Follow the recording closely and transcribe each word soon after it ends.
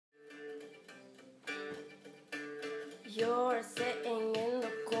You're sitting in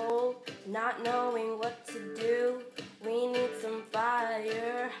the cold, not knowing what to do. We need some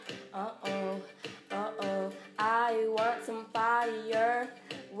fire. Uh-oh, uh-oh. I want some fire.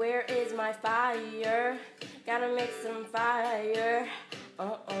 Where is my fire? Gotta make some fire.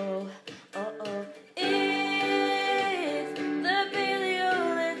 Uh-oh, uh-oh. It's the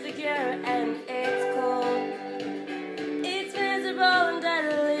Paleolithic era and it's cold. It's miserable and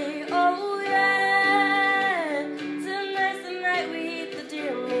deadly. Oh yeah. Tonight's the night we eat the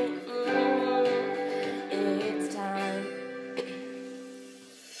deer meat. It's time.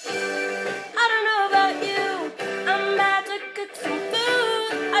 I don't know about you. I'm about to cook some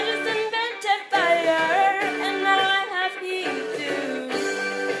food. I just invented fire and now I have heat too.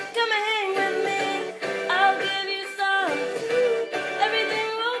 Come and hang with me. I'll give you some food. Everything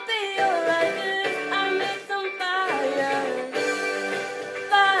will be alright 'cause I made some fire.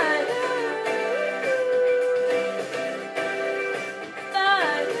 Fire.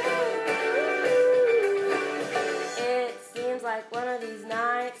 Fire. It seems like one of these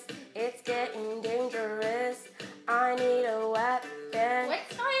nights it's getting dangerous. I need a weapon.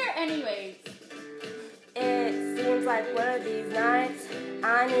 What's fire anyways? It seems like one of these nights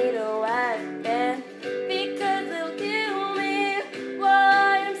I need a weapon because they'll kill me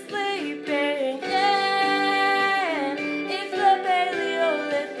while I'm sleeping. Yeah, it's the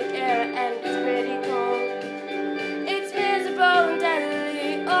Paleolithic era and it's pretty cold. It's miserable and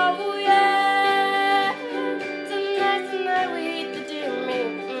deadly. Oh yeah, tonight's the night we eat the deer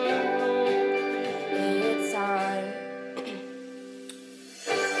meat. It's time.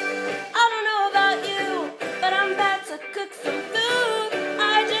 I don't know about you, but I'm about to cook some food.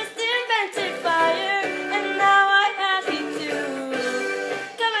 I just invented fire, and now I have heat too.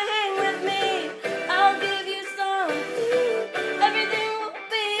 Come and hang with me, I'll give you some food. Everything will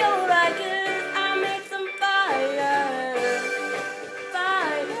be alright 'cause I made some fire.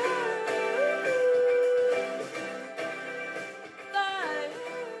 Fire. Fire.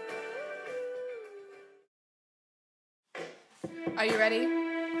 Are you ready?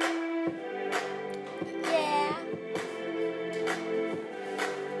 Yeah.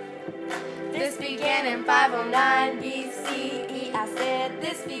 This began in 509 BCE. I said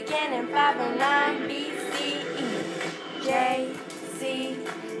this began in 509 BCE. JCP.com.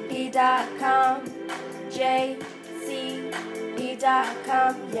 JCP.com.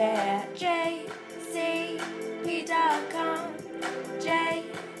 Yeah. JCP.com. JCP.com.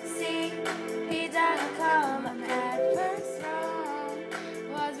 At first Rome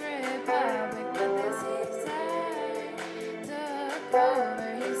was republic, but the Caesar took over.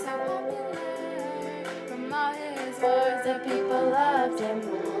 He's so popular from all his wars. The people loved him.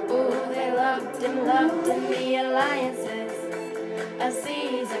 Ooh, they loved him, the alliances of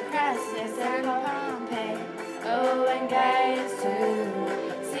Caesar, Crassus, and Pompey. Oh, and Gaius too.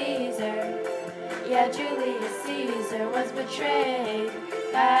 Caesar, yeah, Julius Caesar was betrayed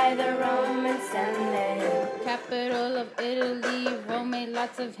by the Roman Senate. Capital of Italy, Rome made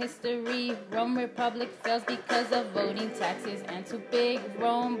lots of history. Rome Republic fails because of voting taxes. And too big,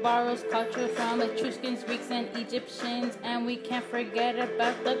 Rome borrows culture from Etruscans, Greeks, and Egyptians. And we can't forget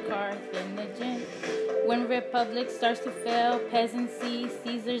about the Carthaginians. When Republic starts to fail, peasants see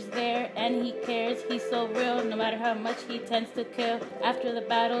Caesar's there and he cares. He's so real, no matter how much he tends to kill. After the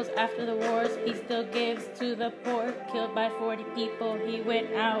battles, after the wars, he still gives to the poor. Killed by 40 people, he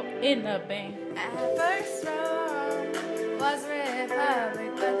went out in a bang. At first Rome was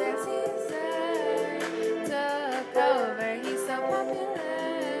republic, but then Caesar took over. He's so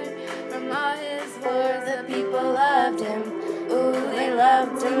popular from all his wars. The people loved him. Ooh, they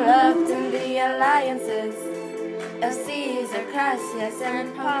loved him, the alliances of Caesar, Crassus,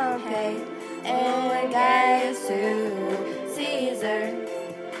 and Pompey. And Gaius too. Caesar,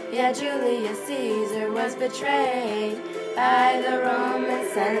 yeah, Julius Caesar was betrayed by the Roman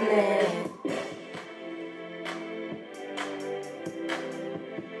Senate.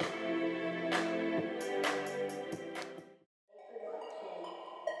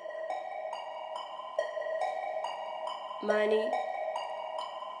 Money,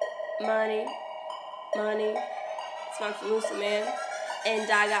 money, money. It's my Musa, man. And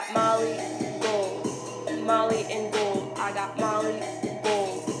I got Molly, gold. Molly and gold. I got Molly,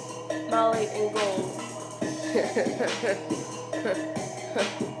 gold. Molly and gold.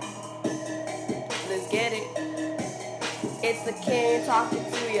 Let's get it. It's the king talking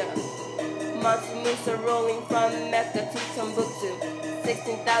to ya. Mansa Musa rolling from Mecca to Timbuktu.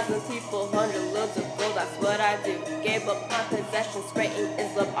 16,000 people, 100 loads of gold, that's what I do. Gave up my possessions, spreading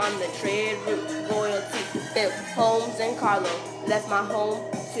Islam on the trade route. Loyalty, built homes in Carlo. Left my home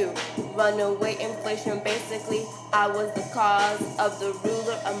to runaway inflation. Basically, I was the cause of the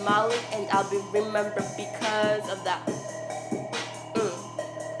ruler of Mali, and I'll be remembered because of that.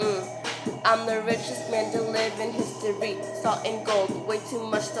 I'm the richest man to live in history. Salt and gold, way too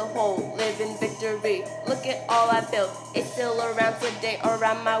much to hold. Live in victory. Look at all I built. It's still around today,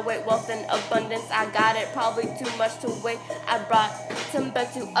 around my weight. Wealth and abundance, I got it. Probably too much to wait. I brought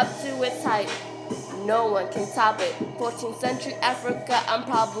Timbuktu up to its height. No one can top it. 14th century Africa, I'm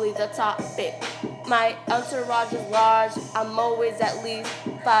probably the topic. My entourage is large. I'm always at least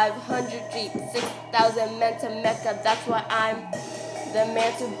 500 deep. 6,000 men to Mecca. That's why I'm the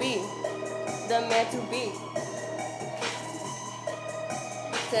man to be. The man to be.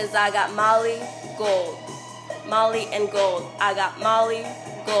 Says I got Mali, gold. Mali and gold. I got Mali,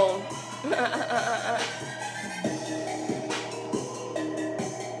 gold.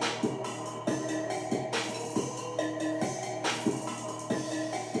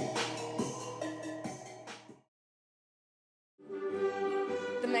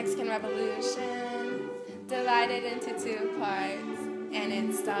 The Mexican Revolution divided into two parts, and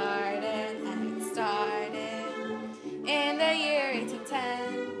it started in the year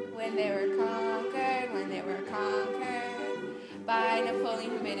 1810 when they were conquered by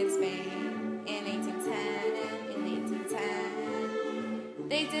Napoleon, who invaded Spain in 1810.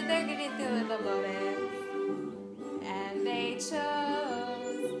 They did their Grito de Dolores, and they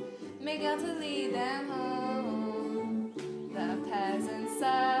chose Miguel to lead them home. The peasants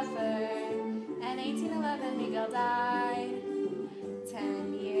suffered, and 1811 Miguel died.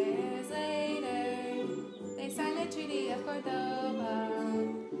 10 years later, they signed the Treaty of Cordoba.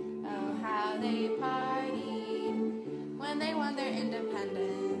 Oh, how they partied when they won their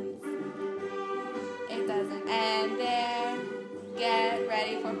independence. It doesn't end there. Get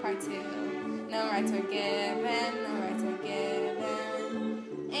ready for part 2. No rights were given,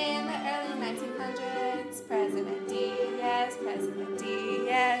 In the early 1900s, President Diaz,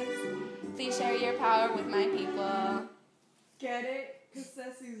 please share your power with my people. Get it? Because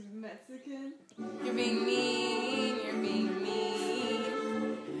Ceci's Mexican? You're being mean.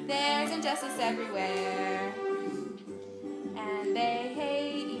 There's injustice everywhere, and they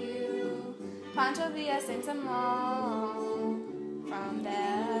hate you. Pancho Villa sent them all from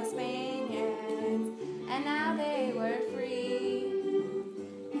the Spaniards, and now they were free.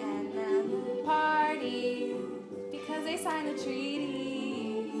 And now they party because they signed a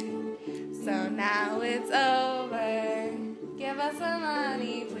treaty. So now it's over. Give us some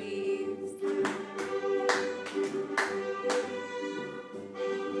money, please.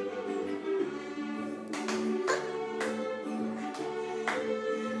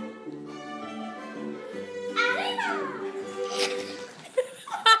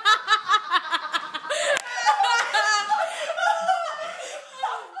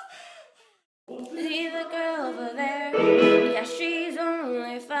 See the girl over there? Yeah, she's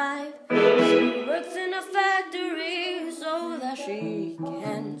only 5. She works in a factory so that she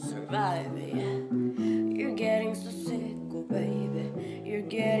can survive. Yeah, you're getting so sick, oh baby. You're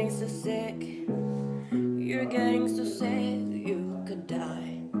getting so sick. You're getting so sick, you could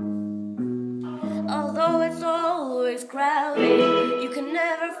die. Although it's always crowded, you can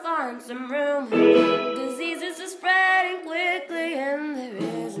never find some room. Diseases are spreading quickly, and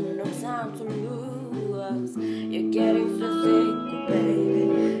there is no time to lose. You're getting so sick, oh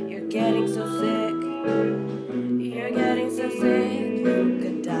baby. You're getting so sick. You're getting so sick, you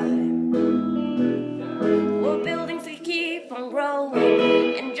could die. Well, buildings keep on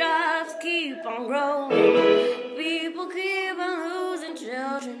growing, and jobs keep on growing. People keep on losing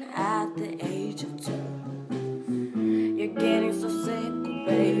children at the age of 2. You're getting so sick, oh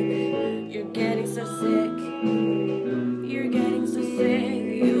baby. You're getting so sick. You're getting so sick,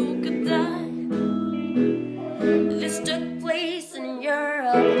 you could die. This took place in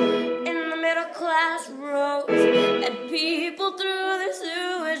Europe, in the middle class roads, and people threw their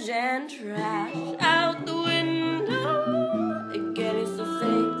sewage and trash out the window. You're getting so sick,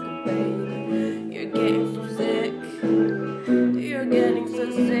 oh baby. You're getting so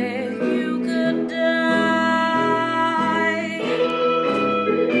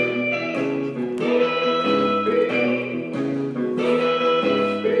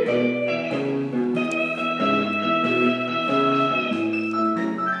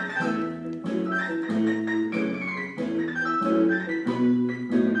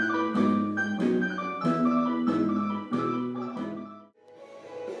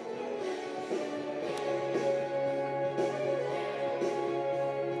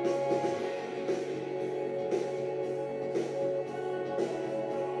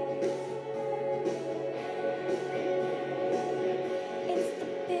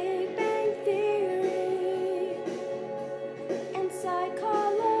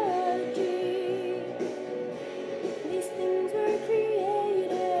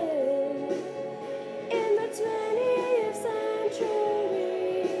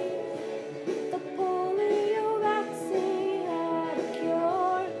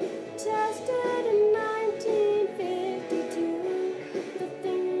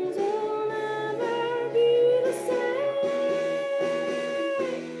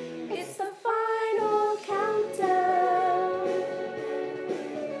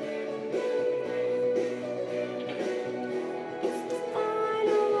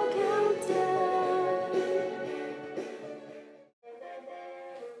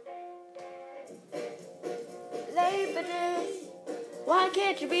Lapidus, why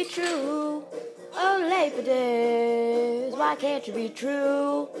can't you be true? Oh, Lapidus, why can't you be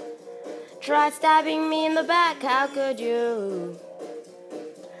true? Try stabbing me in the back, how could you?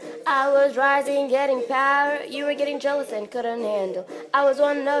 I was rising, getting power, you were getting jealous and couldn't handle. I was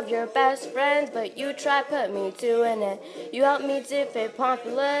one of your best friends, but you tried put me to an end. You helped me defeat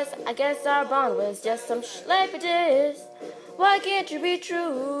Pompilus, I guess our bond was just some Lapidus. Why can't you be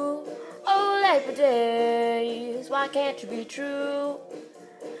true? Oh, Lapidus, why can't you be true?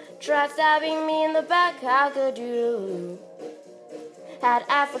 Try stabbing me in the back, how could you? Had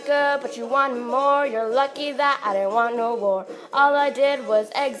Africa, but you wanted more. You're lucky that I didn't want no war. All I did was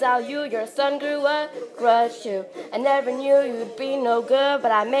exile you. Your son grew a grudge too. I never knew you'd be no good,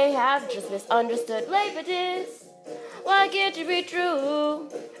 but I may have just misunderstood. Lapidus, why can't you be true?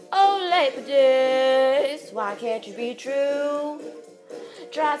 Oh, Lapidus, why can't you be true?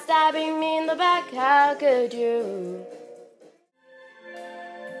 Try stabbing me in the back, how could you?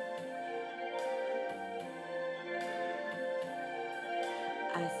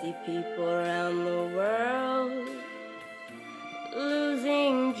 I see people around the world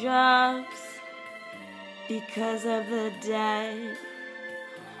losing jobs because of the debt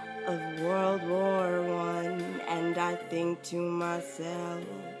of World War I, and I think to myself,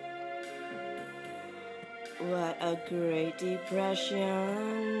 what a great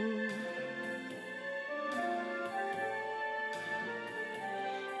depression.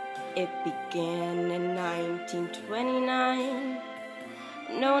 It began in 1929.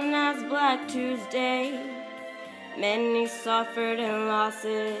 Known as Black Tuesday, many suffered in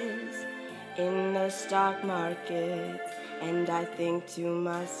losses in the stock markets, and I think to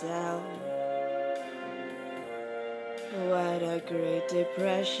myself, what a great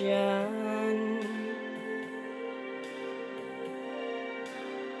depression.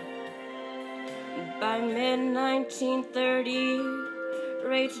 By mid-1930,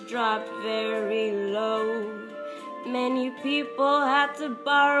 rates dropped very low. Many people had to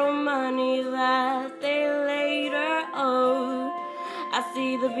borrow money that they later owed. I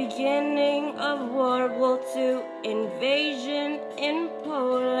see the beginning of World War II, invasion in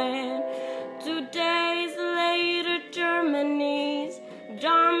Poland. 2 days later, Germany's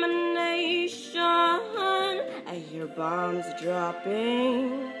domination. I hear bombs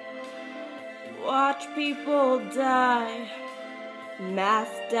dropping, watch people die, mass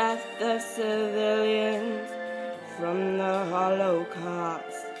death of civilians from the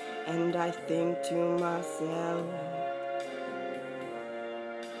Holocaust, and I think to myself,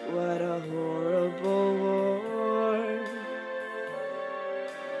 what a horrible war.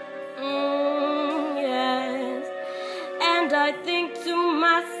 Yes, and I think to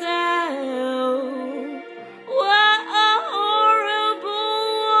myself, what a horrible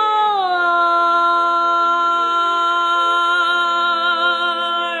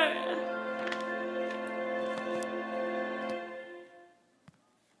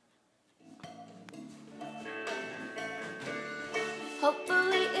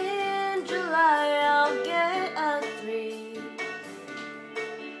Hopefully in July I'll get a 3.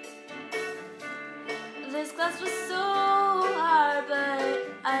 This class was so hard, but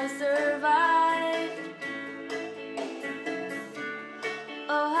I survived.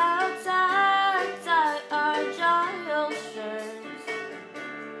 Oh, how tight are Giles shirts,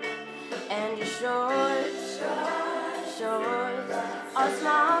 and your shorts are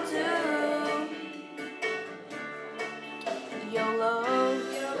small too. YOLO,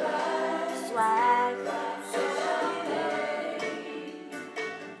 swag.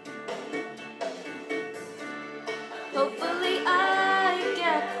 Hopefully I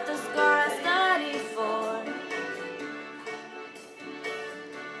get the score I studied for.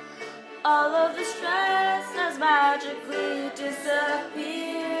 All of the stress has magically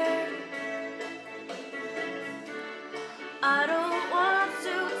disappeared. I don't want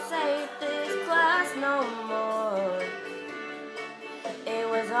to take this class no more. It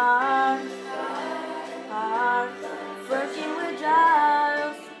was hard working with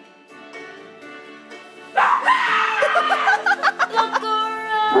Giles. Look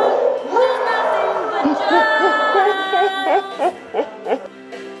around, there's nothing but Giles.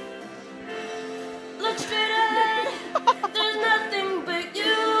 Look straight ahead, there's nothing but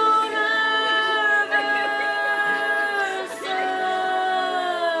university.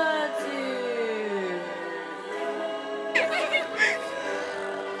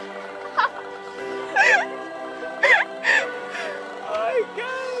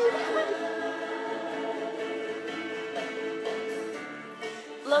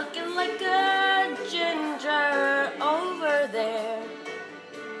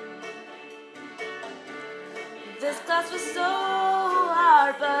 This class was so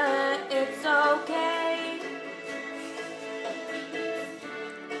hard, but it's okay.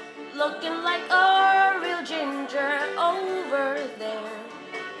 Looking like a real ginger over there.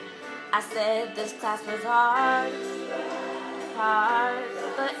 I said this class was hard,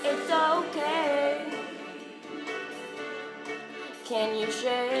 but it's okay. Can you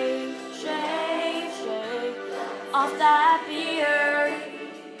shake off that beard?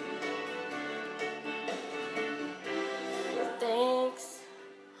 Thanks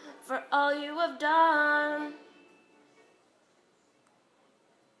for all you have done.